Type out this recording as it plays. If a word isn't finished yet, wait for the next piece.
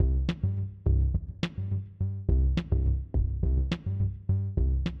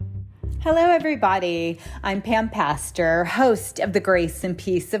Hello, everybody. I'm Pam Pastor, host of the Grace and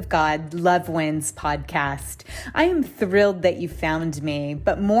Peace of God Love Wins podcast. I am thrilled that you found me,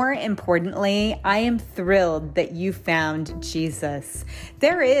 but more importantly, I am thrilled that you found Jesus.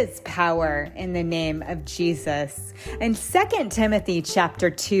 There is power in the name of Jesus. And 2 Timothy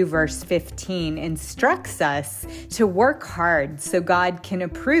chapter 2, verse 15 instructs us to work hard so God can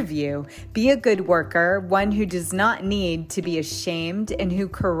approve you. Be a good worker, one who does not need to be ashamed and who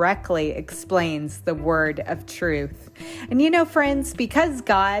correctly explains the word of truth. And you know, friends, because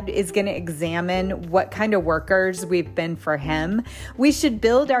God is going to examine what kind of workers we've been for him, we should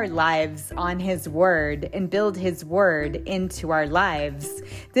build our lives on his word and build his word into our lives.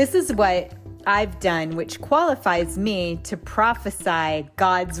 This is what I've done, which qualifies me to prophesy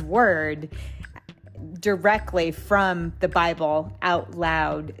God's word directly from the Bible out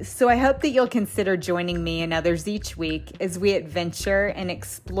loud. So I hope that you'll consider joining me and others each week as we adventure and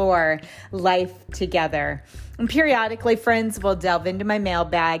explore life together. And periodically, friends, we'll delve into my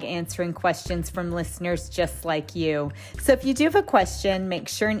mailbag answering questions from listeners just like you. So if you do have a question, make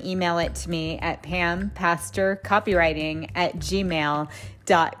sure and email it to me at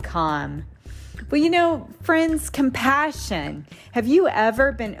pampastorcopywriting@gmail.com. Well, you know, friends, compassion. Have you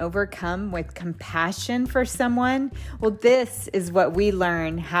ever been overcome with compassion for someone? Well, this is what we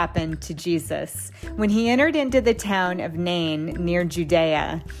learn happened to Jesus. When he entered into the town of Nain near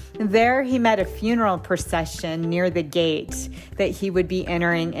Judea, there he met a funeral procession near the gate that he would be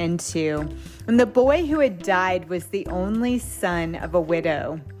entering into. And the boy who had died was the only son of a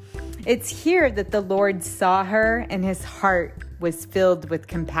widow. It's here that the Lord saw her and his heart was filled with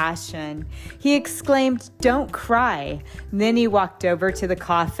compassion. He exclaimed, "Don't cry." Then he walked over to the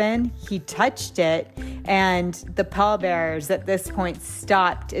coffin. He touched it, and the pallbearers at this point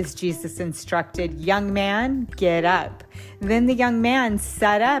stopped as Jesus instructed, "Young man, get up." Then the young man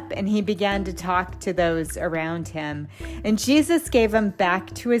sat up and he began to talk to those around him. And Jesus gave him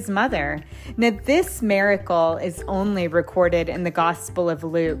back to his mother. Now, this miracle is only recorded in the Gospel of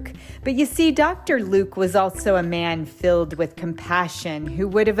Luke. But you see, Dr. Luke was also a man filled with compassion who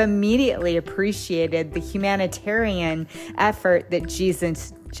would have immediately appreciated the humanitarian effort that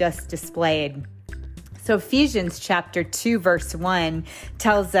Jesus just displayed. So Ephesians chapter 2, verse 1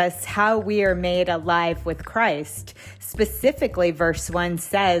 tells us how we are made alive with Christ. Specifically, verse 1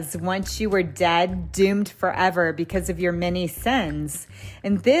 says, once you were dead, doomed forever because of your many sins.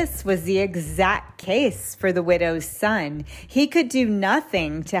 And this was the exact case for the widow's son. He could do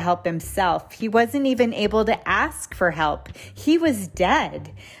nothing to help himself. He wasn't even able to ask for help. He was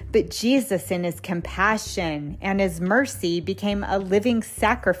dead. But Jesus, in his compassion and his mercy, became a living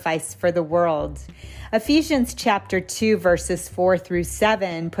sacrifice for the world. Ephesians chapter 2, verses 4 through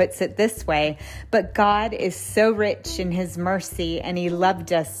 7 puts it this way, "But God is so rich in his mercy, and he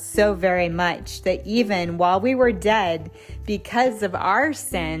loved us so very much that even while we were dead because of our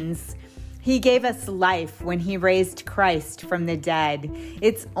sins, he gave us life when he raised Christ from the dead."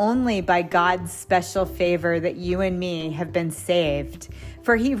 It's only by God's special favor that you and me have been saved.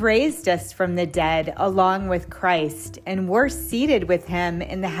 For he raised us from the dead along with Christ, and we're seated with him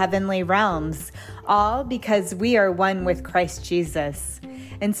in the heavenly realms, all because we are one with Christ Jesus.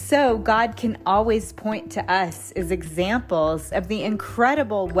 And so God can always point to us as examples of the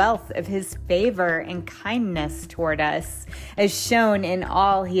incredible wealth of his favor and kindness toward us, as shown in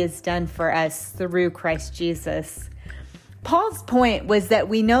all he has done for us through Christ Jesus. Paul's point was that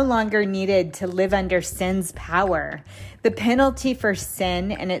we no longer needed to live under sin's power. The penalty for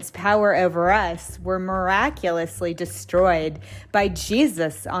sin and its power over us were miraculously destroyed by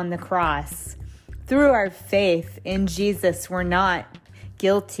Jesus on the cross. Through our faith in Jesus, we're not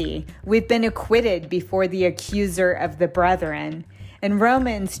guilty. We've been acquitted before the accuser of the brethren. In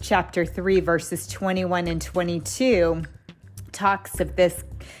Romans chapter 3, verses 21 and 22, talks of this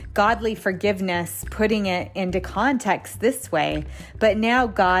godly forgiveness, putting it into context this way. But now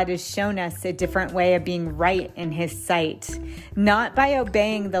God has shown us a different way of being right in his sight, not by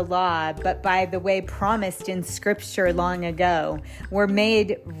obeying the law, but by the way promised in Scripture long ago. We're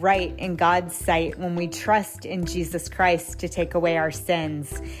made right in God's sight when we trust in Jesus Christ to take away our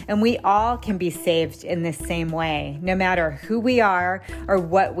sins. And we all can be saved in the same way, no matter who we are or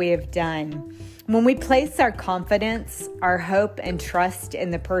what we have done. When we place our confidence, our hope, and trust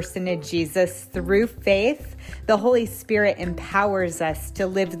in the person of Jesus through faith, the Holy Spirit empowers us to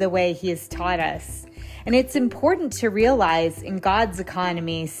live the way he has taught us. And it's important to realize in God's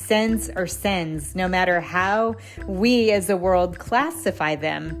economy, sins are sins, no matter how we as a world classify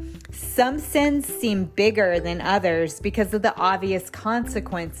them. Some sins seem bigger than others because of the obvious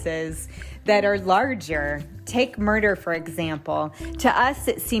consequences that are larger. Take murder, for example. To us,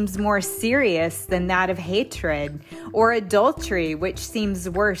 it seems more serious than that of hatred, or adultery, which seems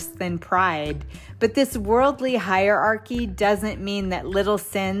worse than pride. But this worldly hierarchy doesn't mean that little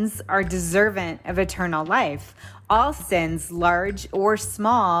sins are deserving of eternal life. All sins, large or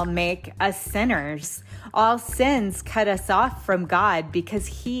small, make us sinners. All sins cut us off from God because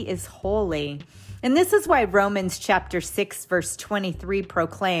He is holy. And this is why Romans chapter 6, verse 23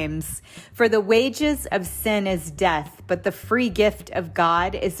 proclaims, "For the wages of sin is death, but the free gift of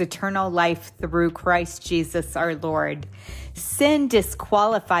God is eternal life through Christ Jesus our Lord." Sin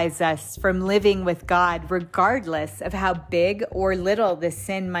disqualifies us from living with God regardless of how big or little the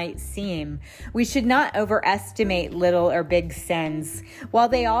sin might seem. We should not overestimate little or big sins. While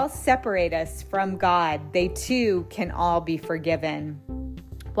they all separate us from God, they too can all be forgiven.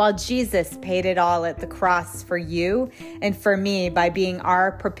 While Jesus paid it all at the cross for you and for me by being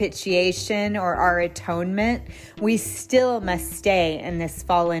our propitiation or our atonement, we still must stay in this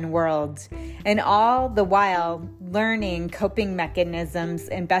fallen world. And all the while learning coping mechanisms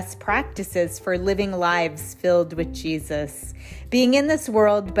and best practices for living lives filled with Jesus. Being in this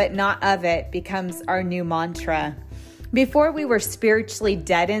world but not of it becomes our new mantra. Before we were spiritually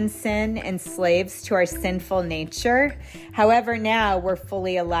dead in sin and slaves to our sinful nature. However, now we're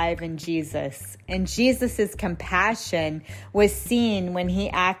fully alive in Jesus. And Jesus' compassion was seen when He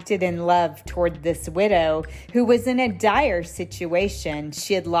acted in love toward this widow who was in a dire situation.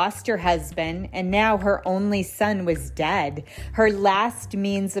 She had lost her husband, and now her only son was dead, her last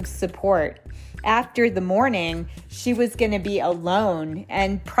means of support. After the mourning, she was going to be alone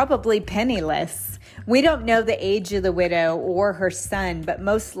and probably penniless. We don't know the age of the widow or her son, but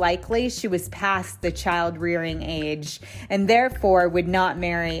most likely she was past the child-rearing age and therefore would not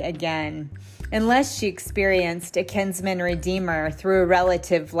marry again, unless she experienced a kinsman redeemer through a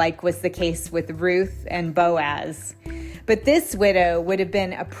relative like was the case with Ruth and Boaz. But this widow would have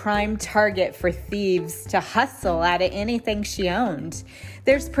been a prime target for thieves to hustle out of anything she owned.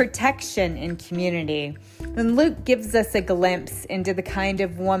 There's protection in community. And Luke gives us a glimpse into the kind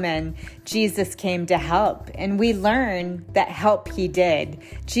of woman Jesus came to help. And we learn that help He did.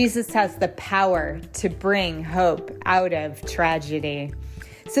 Jesus has the power to bring hope out of tragedy.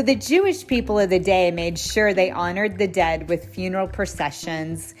 So the Jewish people of the day made sure they honored the dead with funeral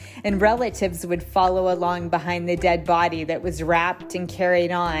processions, and relatives would follow along behind the dead body that was wrapped and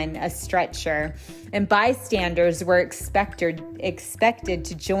carried on a stretcher. And bystanders were expected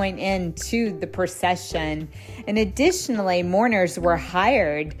to join in to the procession. And additionally, mourners were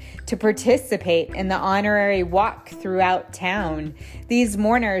hired to participate in the honorary walk throughout town. These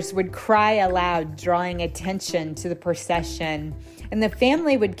mourners would cry aloud, drawing attention to the procession. And the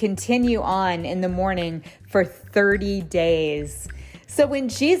family would continue on in the morning for 30 days. So when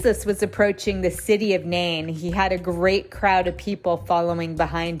Jesus was approaching the city of Nain, He had a great crowd of people following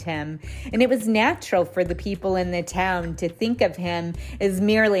behind Him. And it was natural for the people in the town to think of Him as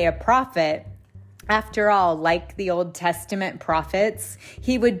merely a prophet. After all, like the Old Testament prophets,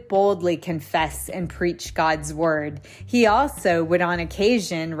 He would boldly confess and preach God's word. He also would on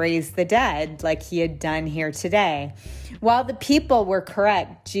occasion raise the dead, like He had done here today. While the people were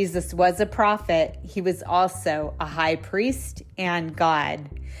correct, Jesus was a prophet. He was also a high priest and God.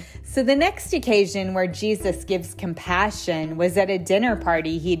 So the next occasion where Jesus gives compassion was at a dinner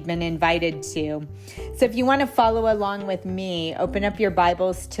party He'd been invited to. So if you want to follow along with me, open up your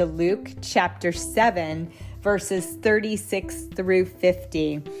Bibles to Luke chapter 7, verses 36 through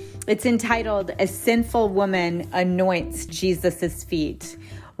 50. It's entitled, "A Sinful Woman Anoints Jesus' Feet."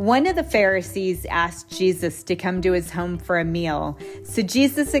 One of the Pharisees asked Jesus to come to his home for a meal, so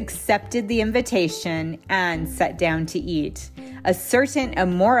Jesus accepted the invitation and sat down to eat. A certain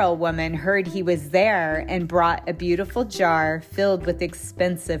immoral woman heard He was there and brought a beautiful jar filled with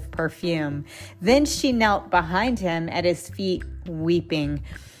expensive perfume. Then she knelt behind Him at His feet, weeping.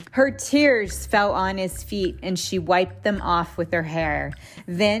 Her tears fell on His feet, and she wiped them off with her hair.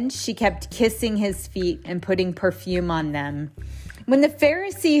 Then she kept kissing His feet and putting perfume on them. When the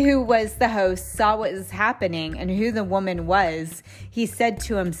Pharisee who was the host saw what was happening and who the woman was, he said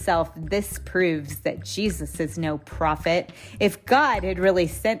to himself, "This proves that Jesus is no prophet. If God had really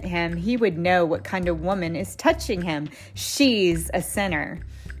sent Him, He would know what kind of woman is touching Him. She's a sinner."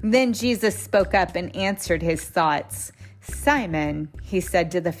 Then Jesus spoke up and answered his thoughts. "Simon," He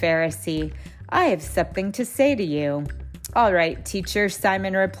said to the Pharisee, "I have something to say to you." "All right, teacher,"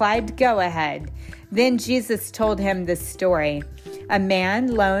 Simon replied, "go ahead." Then Jesus told him this story. A man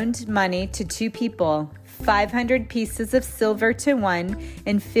loaned money to two people, 500 pieces of silver to one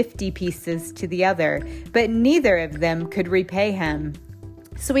and 50 pieces to the other, but neither of them could repay him.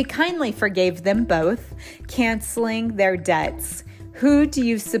 So he kindly forgave them both, canceling their debts. Who do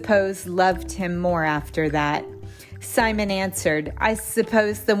you suppose loved him more after that? Simon answered, I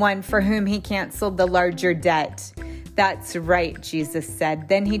suppose the one for whom he canceled the larger debt. That's right, Jesus said.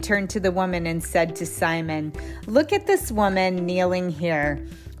 Then he turned to the woman and said to Simon, look at this woman kneeling here.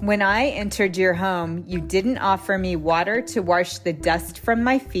 When I entered your home, you didn't offer me water to wash the dust from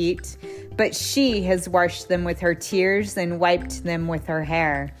my feet, but she has washed them with her tears and wiped them with her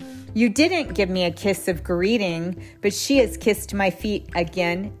hair. You didn't give me a kiss of greeting, but she has kissed my feet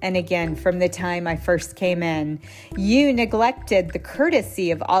again and again from the time I first came in. You neglected the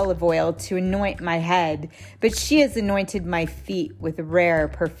courtesy of olive oil to anoint my head, but she has anointed my feet with rare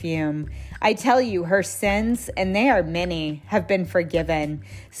perfume. I tell you, her sins, and they are many, have been forgiven.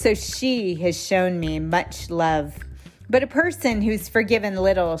 So she has shown me much love. But a person who's forgiven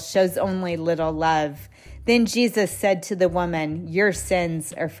little shows only little love. Then Jesus said to the woman, your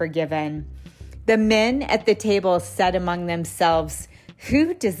sins are forgiven. The men at the table said among themselves,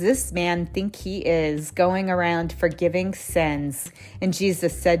 who does this man think he is, going around forgiving sins? And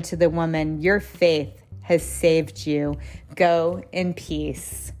Jesus said to the woman, your faith has saved you. Go in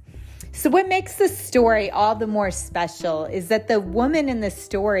peace. So what makes this story all the more special is that the woman in the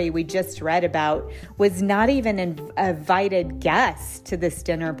story we just read about was not even an invited guest to this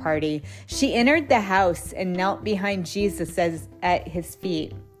dinner party. She entered the house and knelt behind Jesus at his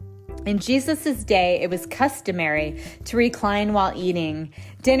feet. In Jesus' day, it was customary to recline while eating.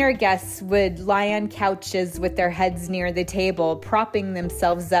 Dinner guests would lie on couches with their heads near the table, propping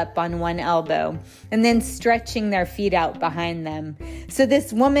themselves up on one elbow, and then stretching their feet out behind them. So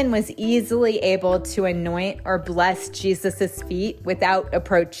this woman was easily able to anoint or bless Jesus' feet without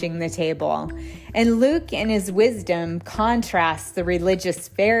approaching the table. And Luke, in his wisdom, contrasts the religious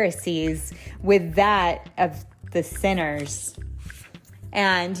Pharisees with that of the sinners.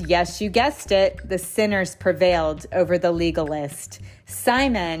 And yes, you guessed it, the sinners prevailed over the legalist.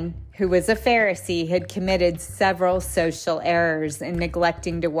 Simon, who was a Pharisee, had committed several social errors in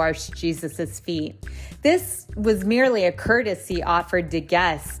neglecting to wash Jesus' feet. This was merely a courtesy offered to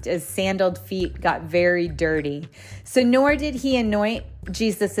guests, as sandaled feet got very dirty. So nor did he anoint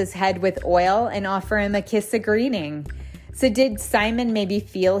Jesus' head with oil and offer him a kiss of greeting. So did Simon maybe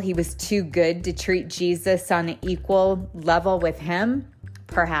feel he was too good to treat Jesus on an equal level with him?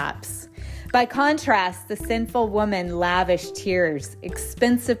 Perhaps. By contrast, the sinful woman lavished tears,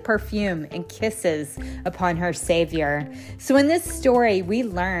 expensive perfume, and kisses upon her Savior. So in this story, we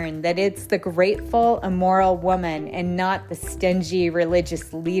learn that it's the grateful, immoral woman and not the stingy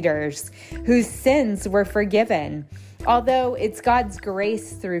religious leaders whose sins were forgiven. Although it's God's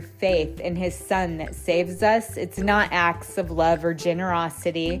grace through faith in his Son that saves us, it's not acts of love or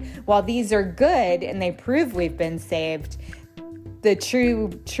generosity. While these are good and they prove we've been saved,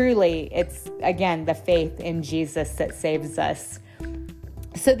 truly, it's, again, the faith in Jesus that saves us.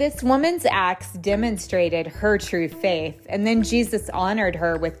 So this woman's acts demonstrated her true faith, and then Jesus honored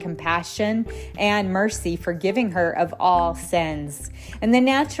her with compassion and mercy, forgiving her of all sins. And the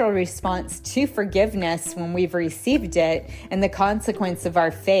natural response to forgiveness when we've received it and the consequence of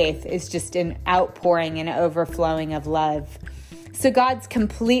our faith is just an outpouring and overflowing of love. So God's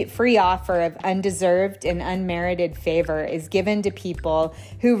complete free offer of undeserved and unmerited favor is given to people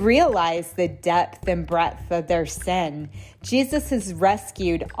who realize the depth and breadth of their sin. Jesus has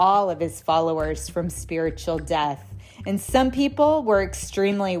rescued all of his followers from spiritual death. And some people were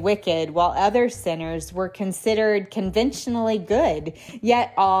extremely wicked, while other sinners were considered conventionally good,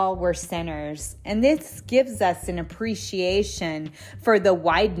 yet all were sinners. And this gives us an appreciation for the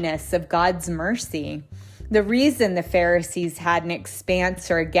wideness of God's mercy. The reason the Pharisees had an expanse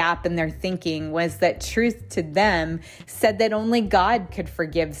or a gap in their thinking was that truth to them said that only God could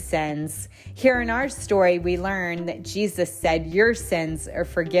forgive sins. Here in our story, we learn that Jesus said, your sins are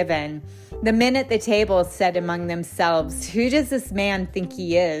forgiven. The men at the table said among themselves, who does this man think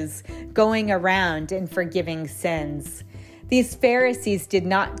he is, going around and forgiving sins? These Pharisees did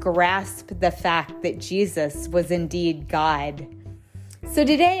not grasp the fact that Jesus was indeed God. So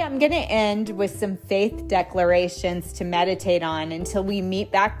today I'm going to end with some faith declarations to meditate on until we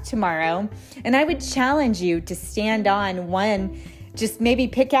meet back tomorrow. And I would challenge you to stand on one, just maybe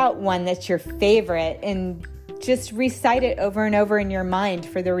pick out one that's your favorite and just recite it over and over in your mind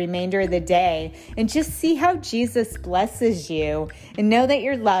for the remainder of the day. And just see how Jesus blesses you and know that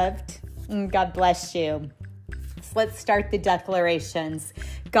you're loved and God bless you. Let's start the declarations.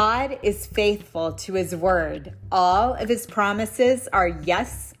 God is faithful to his word. All of his promises are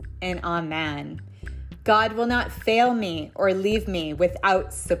yes and amen. God will not fail me or leave me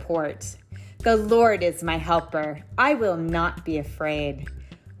without support. The Lord is my helper. I will not be afraid.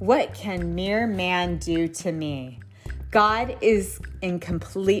 What can mere man do to me? God is in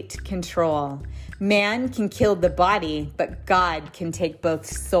complete control. Man can kill the body, but God can take both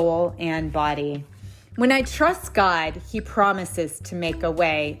soul and body. When I trust God, He promises to make a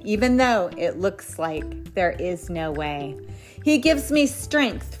way, even though it looks like there is no way. He gives me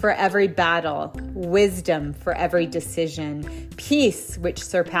strength for every battle, wisdom for every decision, peace which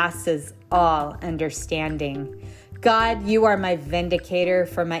surpasses all understanding. God, you are my vindicator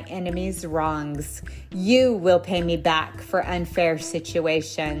for my enemies' wrongs. You will pay me back for unfair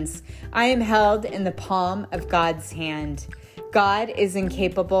situations. I am held in the palm of God's hand. God is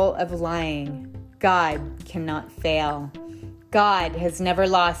incapable of lying. God cannot fail. God has never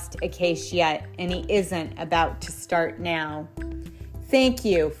lost a case yet, and He isn't about to start now. Thank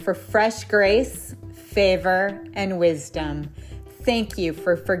you for fresh grace, favor, and wisdom. Thank you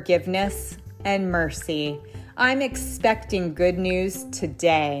for forgiveness and mercy. I'm expecting good news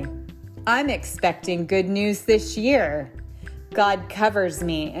today. I'm expecting good news this year. God covers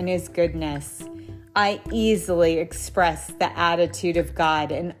me in His goodness. I easily express the attitude of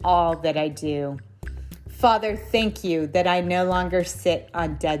God in all that I do. Father, thank you that I no longer sit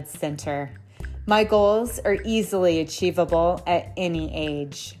on dead center. My goals are easily achievable at any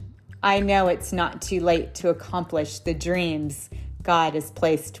age. I know it's not too late to accomplish the dreams God has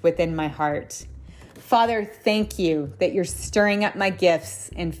placed within my heart. Father, thank you that you're stirring up my gifts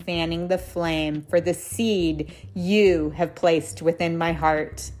and fanning the flame for the seed you have placed within my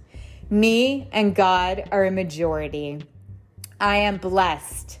heart. Me and God are a majority. I am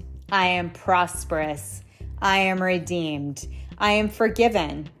blessed. I am prosperous. I am redeemed. I am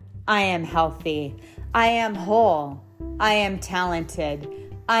forgiven. I am healthy. I am whole. I am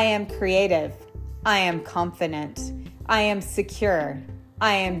talented. I am creative. I am confident. I am secure.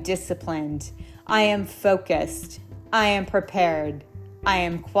 I am disciplined. I am focused. I am prepared. I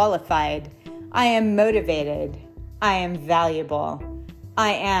am qualified. I am motivated. I am valuable. I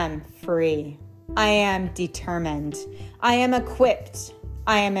am free. I am determined. I am equipped.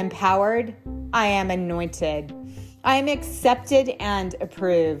 I am empowered. I am anointed. I am accepted and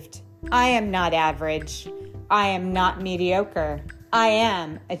approved. I am not average. I am not mediocre. I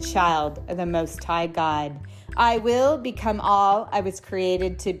am a child of the Most High God. I will become all I was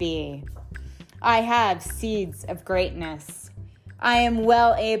created to be. I have seeds of greatness. I am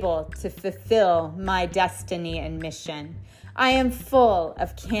well able to fulfill my destiny and mission. I am full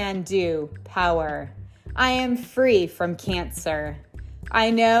of can-do power. I am free from cancer.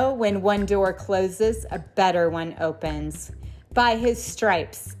 I know when one door closes, a better one opens. By His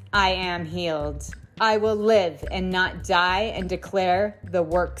stripes, I am healed. I will live and not die and declare the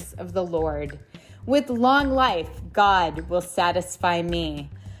works of the Lord. With long life, God will satisfy me.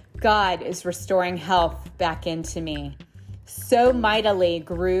 God is restoring health back into me. So mightily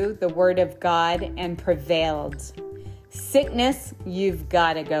grew the word of God and prevailed. Sickness, you've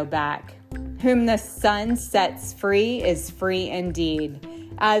got to go back. Whom the Son sets free is free indeed.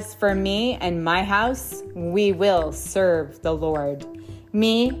 As for me and my house, we will serve the Lord.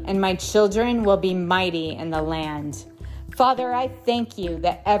 Me and my children will be mighty in the land. Father, I thank you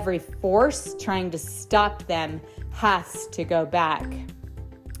that every force trying to stop them has to go back.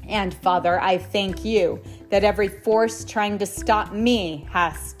 And Father, I thank you that every force trying to stop me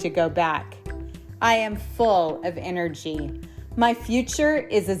has to go back. I am full of energy. My future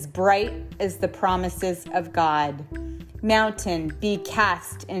is as bright as the promises of God. Mountain, be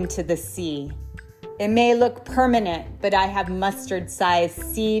cast into the sea. It may look permanent, but I have mustard-sized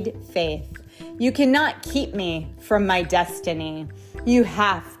seed faith. You cannot keep me from my destiny. You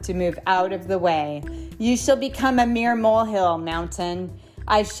have to move out of the way. You shall become a mere molehill, mountain.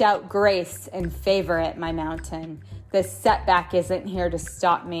 I shout grace and favor at my mountain. The setback isn't here to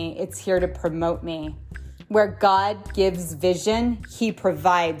stop me. It's here to promote me. Where God gives vision, He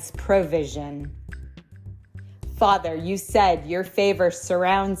provides provision. Father, you said your favor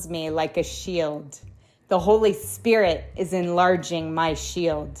surrounds me like a shield. The Holy Spirit is enlarging my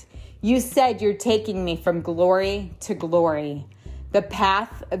shield. You said you're taking me from glory to glory. The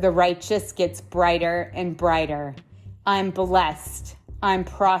path of the righteous gets brighter and brighter. I'm blessed. I'm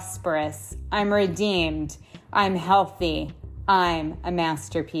prosperous. I'm redeemed. I'm healthy. I'm a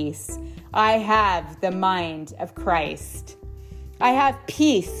masterpiece. I have the mind of Christ. I have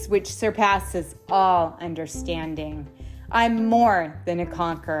peace which surpasses all understanding. I'm more than a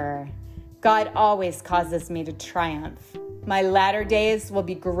conqueror. God always causes me to triumph. My latter days will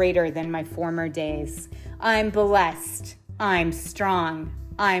be greater than my former days. I'm blessed. I'm strong.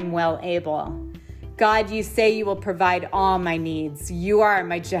 I'm well able. God, you say you will provide all my needs. You are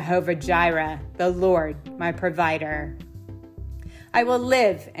my Jehovah Jireh, the Lord, my provider. I will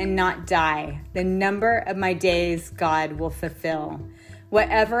live and not die. The number of my days God will fulfill.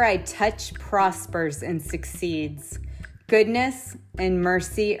 Whatever I touch prospers and succeeds. Goodness and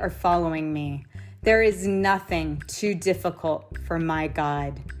mercy are following me. There is nothing too difficult for my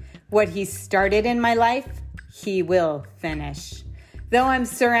God. What he started in my life, he will finish. Though I'm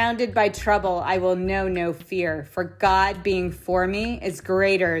surrounded by trouble, I will know no fear, for God being for me is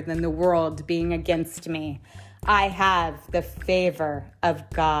greater than the world being against me. I have the favor of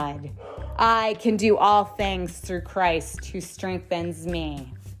God. I can do all things through Christ who strengthens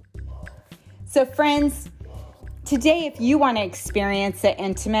me. So friends, today, if you want to experience an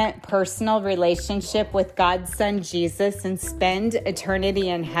intimate, personal relationship with God's Son, Jesus, and spend eternity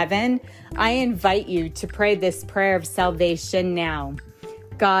in heaven, I invite you to pray this prayer of salvation now.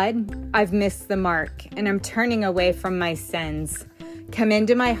 God, I've missed the mark, and I'm turning away from my sins. Come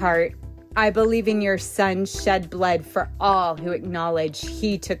into my heart. I believe in your Son shed blood for all who acknowledge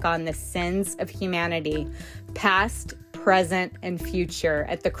he took on the sins of humanity, past, present, and future,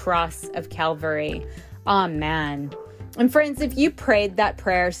 at the cross of Calvary. Amen. And friends, if you prayed that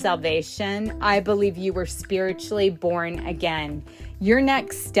prayer of salvation, I believe you were spiritually born again. Your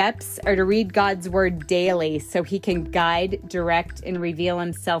next steps are to read God's word daily so he can guide, direct, and reveal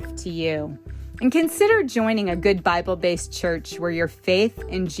himself to you. And consider joining a good Bible-based church where your faith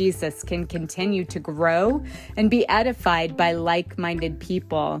in Jesus can continue to grow and be edified by like-minded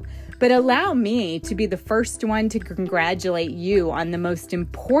people. But allow me to be the first one to congratulate you on the most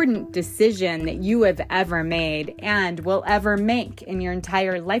important decision that you have ever made and will ever make in your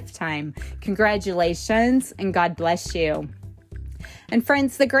entire lifetime. Congratulations, and God bless you. And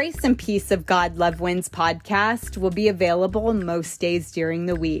friends, the Grace and Peace of God Love Wins podcast will be available most days during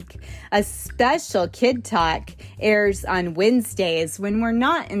the week. A special Kid Talk airs on Wednesdays when we're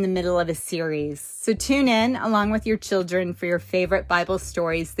not in the middle of a series. So tune in along with your children for your favorite Bible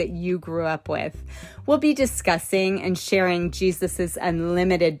stories that you grew up with. We'll be discussing and sharing Jesus'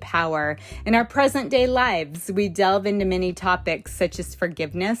 unlimited power. In our present day lives, we delve into many topics such as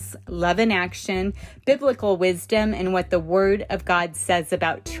forgiveness, love in action, biblical wisdom, and what the Word of God says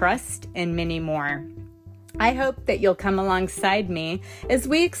about trust, and many more. I hope that you'll come alongside me as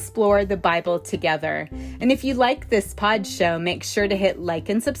we explore the Bible together. And if you like this pod show, make sure to hit like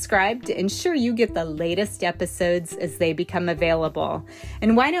and subscribe to ensure you get the latest episodes as they become available.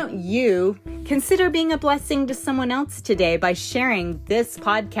 And why don't you consider being a blessing to someone else today by sharing this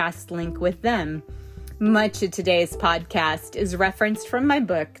podcast link with them? Much of today's podcast is referenced from my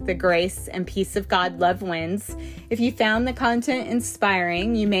book, The Grace and Peace of God Love Wins. If you found the content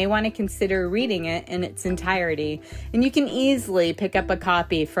inspiring, you may want to consider reading it in its entirety. And you can easily pick up a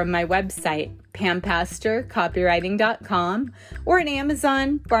copy from my website, PamPastorCopywriting.com, or at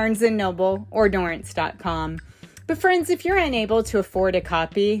Amazon, Barnes & Noble, or Dorrance.com. But friends, if you're unable to afford a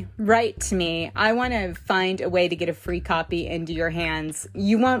copy, write to me. I want to find a way to get a free copy into your hands.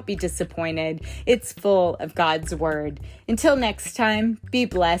 You won't be disappointed. It's full of God's word. Until next time, be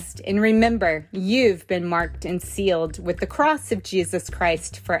blessed. And remember, you've been marked and sealed with the cross of Jesus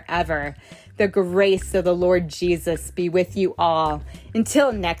Christ forever. The grace of the Lord Jesus be with you all.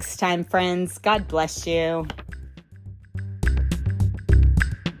 Until next time, friends, God bless you.